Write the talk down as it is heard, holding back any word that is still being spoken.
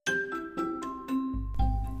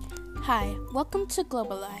Hi, welcome to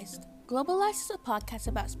Globalized. Globalized is a podcast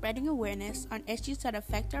about spreading awareness on issues that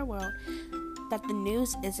affect our world that the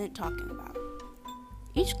news isn't talking about.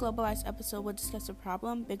 Each Globalized episode will discuss a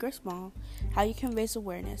problem, big or small, how you can raise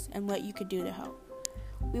awareness, and what you could do to help.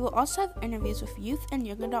 We will also have interviews with youth and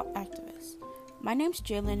young adult activists. My name's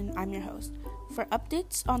Jalen and I'm your host. For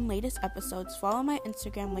updates on latest episodes, follow my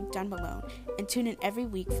Instagram link down below and tune in every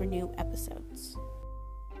week for new episodes.